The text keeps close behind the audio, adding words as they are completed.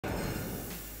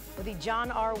the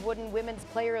John R. Wooden Women's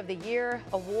Player of the Year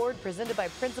award presented by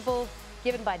principals,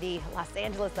 given by the Los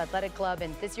Angeles Athletic Club.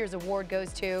 And this year's award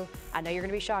goes to, I know you're going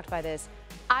to be shocked by this,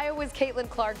 Iowa's Caitlin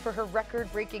Clark for her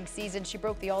record-breaking season. She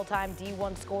broke the all-time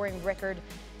D1 scoring record,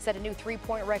 set a new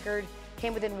three-point record,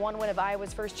 came within one win of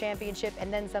Iowa's first championship,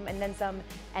 and then some, and then some,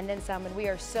 and then some. And we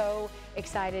are so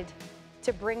excited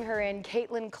to bring her in.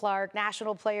 Caitlin Clark,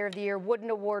 National Player of the Year,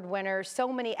 Wooden Award winner,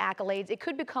 so many accolades. It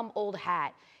could become old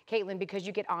hat, Caitlin, because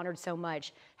you get honored so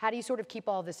much. How do you sort of keep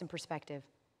all of this in perspective?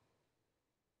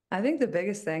 I think the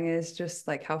biggest thing is just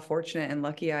like how fortunate and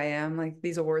lucky I am. Like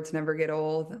these awards never get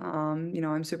old.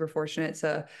 I'm super fortunate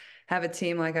to have a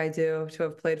team like I do, to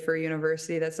have played for a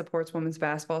university that supports women's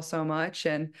basketball so much.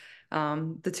 And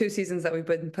the 2 seasons that we've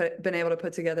been able to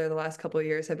put together the last couple of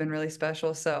years have been really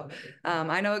special. So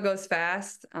I know it goes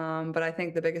fast, but I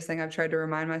think the biggest thing I've tried to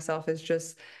remind myself is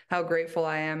just how grateful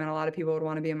I am. And a lot of people would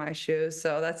want to be in my shoes.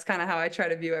 So that's kind of how I try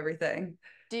to view everything.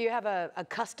 Do you have a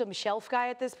custom shelf guy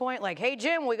at this point? Like, hey,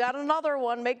 Jim, we got another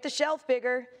one. Make the shelf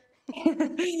bigger.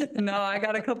 No, I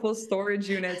got a couple of storage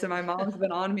units and my mom's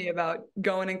been on me about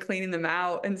going and cleaning them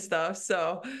out and stuff.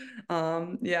 So,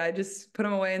 yeah, I just put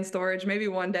them away in storage. Maybe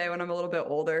one day when I'm a little bit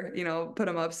older, put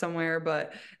them up somewhere.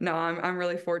 But no, I'm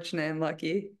really fortunate and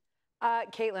lucky.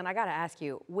 Caitlin, I got to ask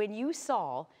you, when you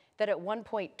saw that at one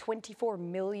point 24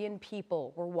 million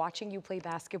people were watching you play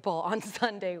basketball on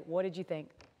Sunday, what did you think?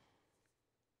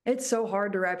 It's so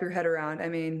hard to wrap your head around. I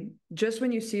mean, just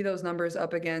when you see those numbers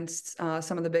up against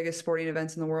some of the biggest sporting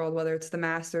events in the world, whether it's the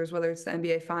Masters, whether it's the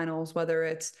NBA Finals, whether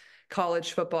it's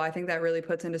college football, I think that really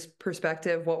puts into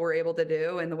perspective what we're able to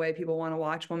do and the way people want to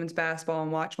watch women's basketball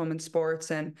and watch women's sports.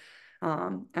 And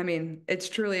I mean, it's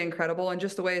truly incredible. And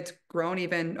just the way it's grown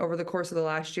even over the course of the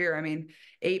last year. I mean,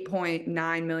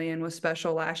 8.9 million was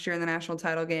special last year in the national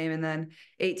title game, and then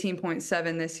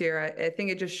 18.7 this year. I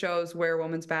think it just shows where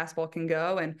women's basketball can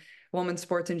go and women's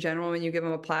sports in general when you give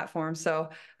them a platform. So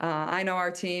I know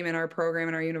our team and our program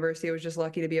and our university was just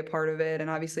lucky to be a part of it. And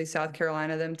obviously South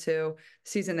Carolina, them too. The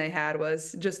season they had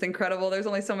was just incredible. There's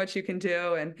only so much you can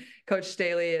do. And Coach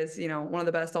Staley is, one of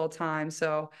the best all time.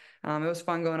 So it was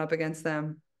fun going up against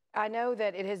them. I know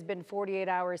that it has been 48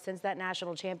 hours since that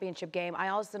national championship game. I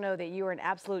also know that you are an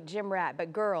absolute gym rat.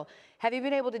 But girl, have you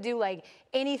been able to do like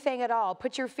anything at all?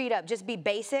 Put your feet up, just be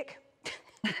basic?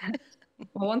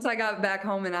 Well, once I got back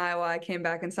home in Iowa, I came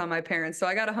back and saw my parents. So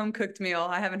I got a home cooked meal.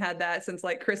 I haven't had that since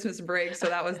like Christmas break. So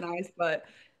that was nice. But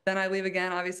then I leave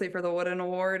again, obviously, for the Wooden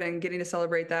Award, and getting to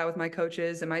celebrate that with my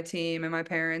coaches and my team and my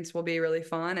parents will be really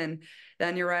fun. And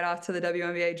then you're right off to the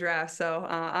WNBA draft. So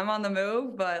I'm on the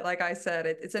move. But like I said,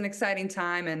 it's an exciting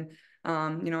time. And,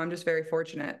 I'm just very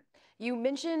fortunate. You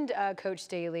mentioned Coach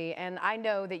Staley, and I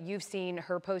know that you've seen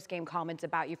her post-game comments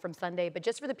about you from Sunday, but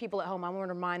just for the people at home, I want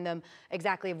to remind them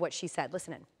exactly of what she said.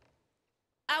 Listen in.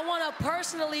 I want to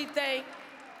personally thank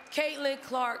Caitlin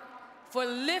Clark for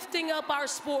lifting up our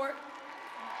sport.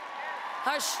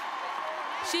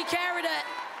 She carried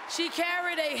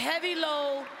a heavy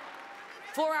load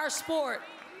for our sport,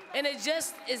 and it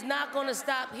just is not going to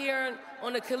stop here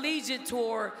on the collegiate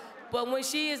tour. But when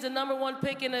she is the #1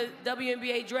 pick in the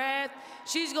WNBA draft,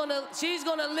 she's gonna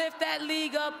lift that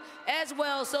league up as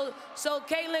well. So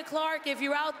Caitlin Clark, if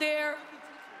you're out there,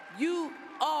 you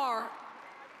are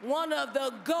one of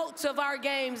the GOATs of our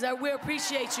games, that we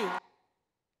appreciate you.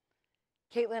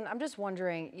 Caitlin, I'm just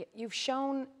wondering, you've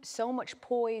shown so much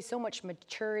poise, so much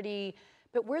maturity,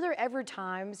 but were there ever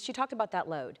times, she talked about that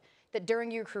load, that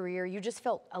during your career you just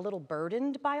felt a little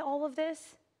burdened by all of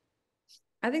this?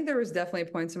 I think there was definitely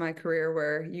points in my career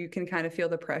where you can kind of feel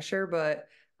the pressure, but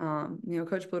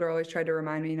Coach Bluter always tried to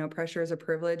remind me, pressure is a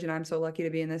privilege, and I'm so lucky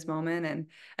to be in this moment. And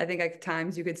I think at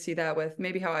times you could see that with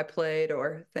maybe how I played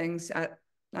or things,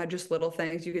 just little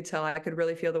things. You could tell I could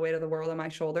really feel the weight of the world on my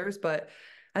shoulders. But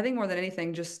I think more than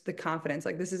anything, just the confidence.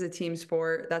 Like, this is a team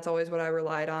sport. That's always what I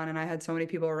relied on. And I had so many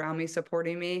people around me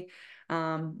supporting me.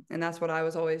 And that's what I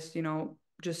was always,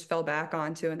 just fell back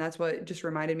onto. And that's what just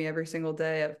reminded me every single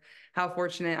day of how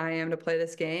fortunate I am to play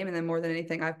this game. And then more than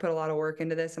anything, I've put a lot of work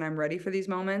into this and I'm ready for these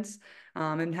moments.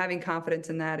 And having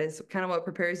confidence in that is kind of what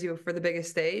prepares you for the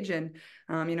biggest stage. And,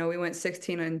 we went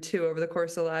 16-2 over the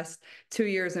course of the last 2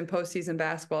 years in postseason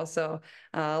basketball. So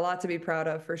a lot to be proud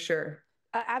of for sure.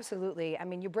 Absolutely. I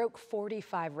mean, you broke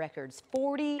 45 records.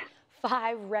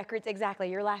 45 records. Exactly.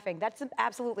 You're laughing. That's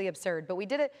absolutely absurd. But we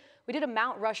did a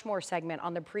Mount Rushmore segment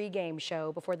on the pregame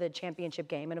show before the championship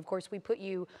game. And of course, we put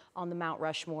you on the Mount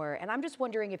Rushmore. And I'm just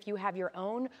wondering if you have your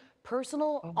own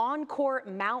personal on-court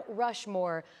Mount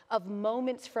Rushmore of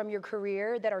moments from your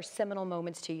career that are seminal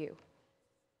moments to you.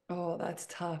 Oh, that's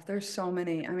tough. There's so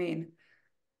many. I mean,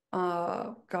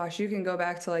 Gosh, you can go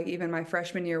back to like even my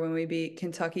freshman year when we beat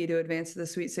Kentucky to advance to the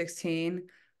Sweet 16.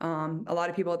 A lot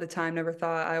of people at the time never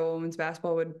thought Iowa women's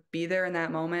basketball would be there in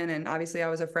that moment. And obviously I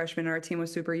was a freshman and our team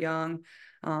was super young.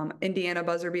 Indiana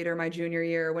buzzer beater my junior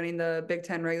year, winning the Big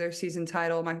Ten regular season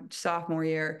title my sophomore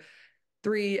year,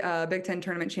 three Big Ten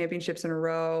tournament championships in a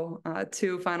row,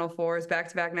 two Final Fours,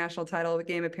 back-to-back national title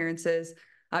game appearances.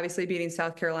 Obviously beating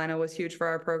South Carolina was huge for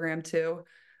our program too.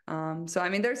 So, I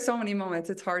mean, there's so many moments.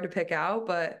 It's hard to pick out,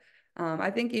 but I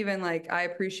think even like I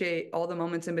appreciate all the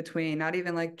moments in between, not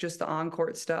even like just the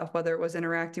on-court stuff, whether it was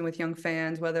interacting with young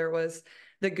fans, whether it was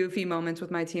the goofy moments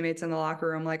with my teammates in the locker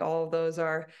room, like all of those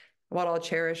are what I'll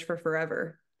cherish for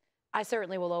forever. I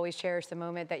certainly will always cherish the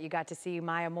moment that you got to see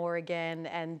Maya Moore again,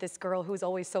 and this girl who's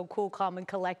always so cool, calm, and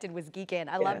collected was geeking.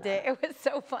 I loved it. It was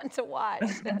so fun to watch.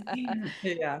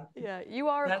 Yeah. Yeah, you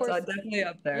are, of That's course. definitely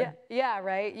up there. Yeah,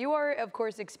 right. You are, of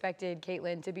course, expected,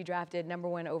 Caitlin, to be drafted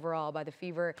 #1 overall by the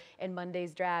Fever in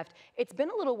Monday's draft. It's been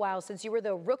a little while since you were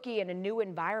the rookie in a new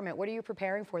environment. What are you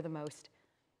preparing for the most?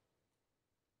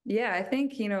 Yeah, I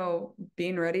think,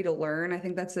 being ready to learn, I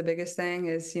think that's the biggest thing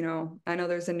is, I know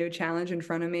there's a new challenge in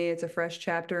front of me. It's a fresh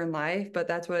chapter in life, but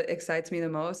that's what excites me the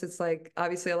most. It's like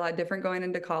obviously a lot different going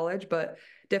into college, but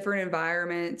different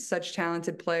environment, such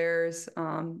talented players.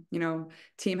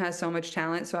 Team has so much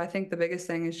talent. So I think the biggest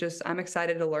thing is just I'm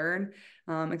excited to learn.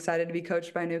 Excited to be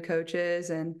coached by new coaches.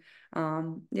 And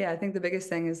yeah, I think the biggest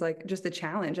thing is like just the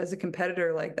challenge as a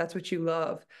competitor, like that's what you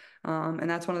love. And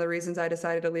that's one of the reasons I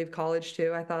decided to leave college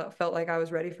too. I felt like I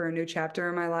was ready for a new chapter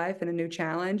in my life and a new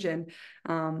challenge. And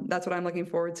that's what I'm looking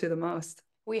forward to the most.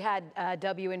 We had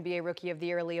WNBA Rookie of the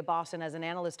Year, Leah Boston, as an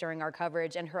analyst during our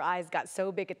coverage, and her eyes got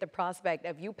so big at the prospect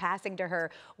of you passing to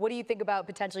her. What do you think about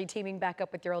potentially teaming back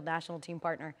up with your old national team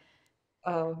partner?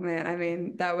 Oh man, I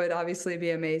mean, that would obviously be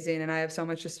amazing. And I have so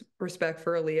much respect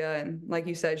for Aaliyah. And like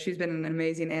you said, she's been an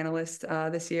amazing analyst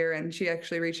this year. And she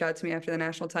actually reached out to me after the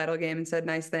national title game and said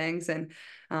nice things. And,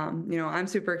 I'm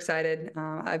super excited.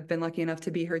 I've been lucky enough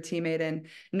to be her teammate and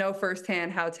know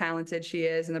firsthand how talented she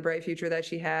is and the bright future that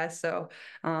she has. So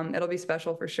it'll be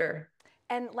special for sure.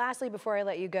 And lastly, before I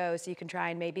let you go, so you can try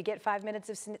and maybe get 5 minutes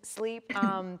of sleep,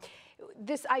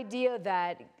 this idea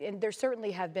that, and there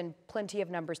certainly have been plenty of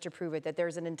numbers to prove it, that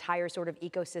there's an entire sort of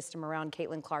ecosystem around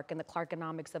Caitlin Clark and the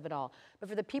Clarkonomics of it all. But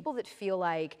for the people that feel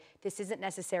like this isn't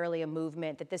necessarily a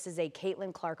movement, that this is a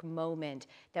Caitlin Clark moment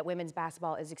that women's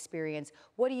basketball is experienced,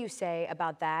 what do you say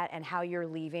about that and how you're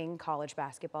leaving college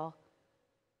basketball?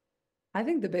 I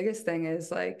think the biggest thing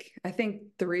is like, I think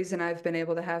the reason I've been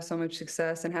able to have so much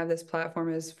success and have this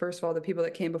platform is, first of all, the people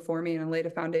that came before me and laid a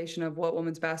foundation of what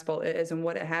women's basketball is and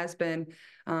what it has been.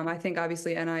 I think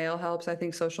obviously NIL helps. I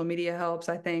think social media helps.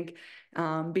 I think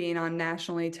being on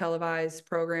nationally televised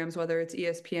programs, whether it's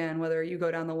ESPN, whether you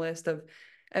go down the list of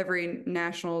every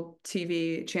national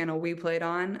TV channel we played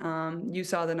on, you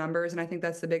saw the numbers. And I think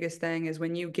that's the biggest thing is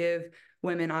when you give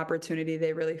women opportunity,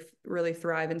 they really, really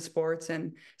thrive in sports.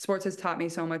 And sports has taught me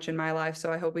so much in my life.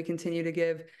 So I hope we continue to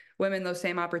give women those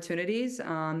same opportunities.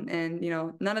 And,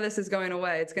 none of this is going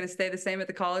away. It's going to stay the same at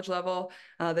the college level.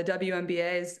 The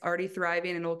WNBA is already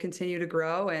thriving and will continue to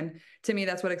grow. And to me,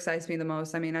 that's what excites me the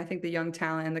most. I mean, I think the young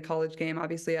talent in the college game,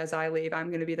 obviously, as I leave, I'm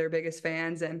going to be their biggest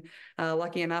fans. And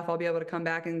lucky enough, I'll be able to come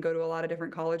back and go to a lot of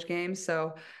different college games.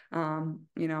 So,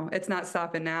 it's not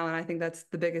stopping now. And I think that's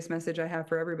the biggest message I have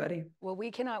for everybody. Well,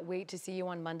 we cannot wait to see you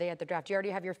on Monday at the draft. Do you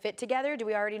already have your fit together? Do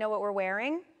we already know what we're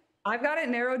wearing? I've got it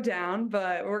narrowed down,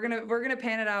 but we're gonna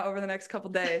pan it out over the next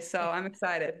couple days. So I'm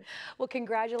excited. Well,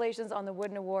 congratulations on the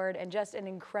Wooden Award and just an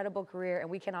incredible career. And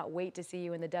we cannot wait to see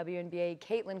you in the WNBA.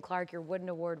 Caitlin Clark, your Wooden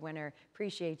Award winner.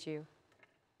 Appreciate you.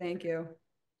 Thank you.